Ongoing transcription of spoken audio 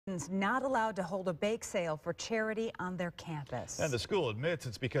Not allowed to hold a bake sale for charity on their campus. And the school admits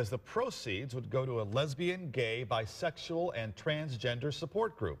it's because the proceeds would go to a lesbian, gay, bisexual, and transgender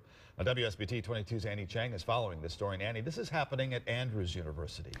support group. Now, WSBT-22's Annie Chang is following this story. And Annie, this is happening at Andrews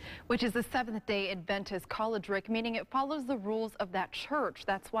University, which is the Seventh-day Adventist college, Rick, meaning it follows the rules of that church.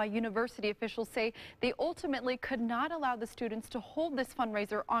 That's why university officials say they ultimately could not allow the students to hold this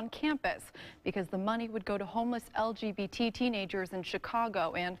fundraiser on campus because the money would go to homeless LGBT teenagers in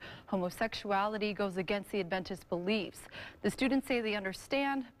Chicago, and homosexuality goes against the Adventist beliefs. The students say they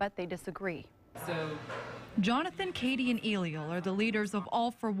understand, but they disagree. Jonathan, Katie, and Eliel are the leaders of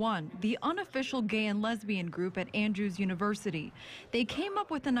All for One, the unofficial gay and lesbian group at Andrews University. They came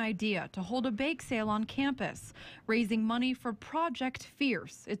up with an idea to hold a bake sale on campus, raising money for Project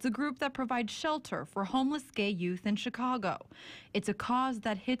Fierce. It's a group that provides shelter for homeless gay youth in Chicago. It's a cause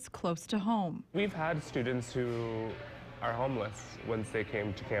that hits close to home. We've had students who are homeless once they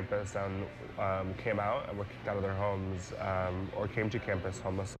came to campus and came out and were kicked out of their homes or came to campus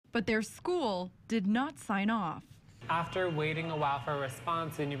homeless. But their school did not sign off. After waiting a while for a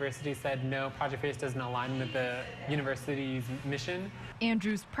response, the university said no, Project Fierce doesn't align with the university's mission.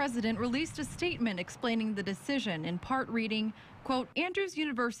 Andrews' president released a statement explaining the decision, in part reading, quote, Andrews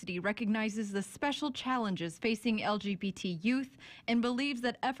University recognizes the special challenges facing LGBT youth and believes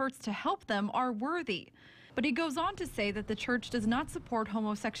that efforts to help them are worthy. But he goes on to say that the church does not support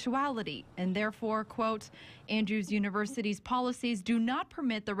homosexuality and therefore, quote, Andrews University's policies do not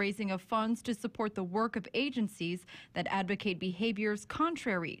permit the raising of funds to support the work of agencies that advocate behaviors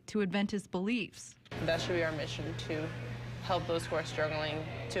contrary to Adventist beliefs. That should be our mission, to help those who are struggling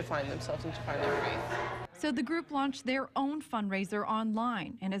to find themselves and to find their faith. So the group launched their own fundraiser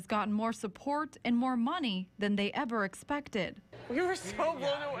online and has gotten more support and more money than they ever expected. We were so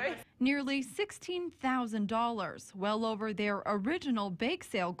blown away. Nearly $16,000, well over their original bake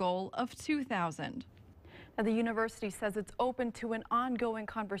sale goal of $2,000. Now, the university says it's open to an ongoing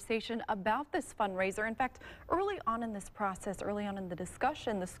conversation about this fundraiser. In fact, early on in this process, early on in the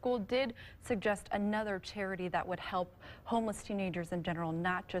discussion, the school did suggest another charity that would help homeless teenagers in general,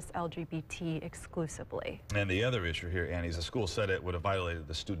 not just LGBT exclusively. And the other issue here, Annie, is the school said it would have violated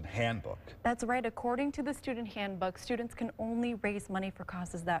the student handbook. That's right. According to the student handbook, students can only raise money for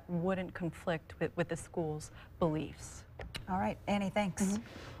causes that wouldn't conflict with the school's beliefs. All right, Annie, thanks.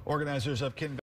 Organizers of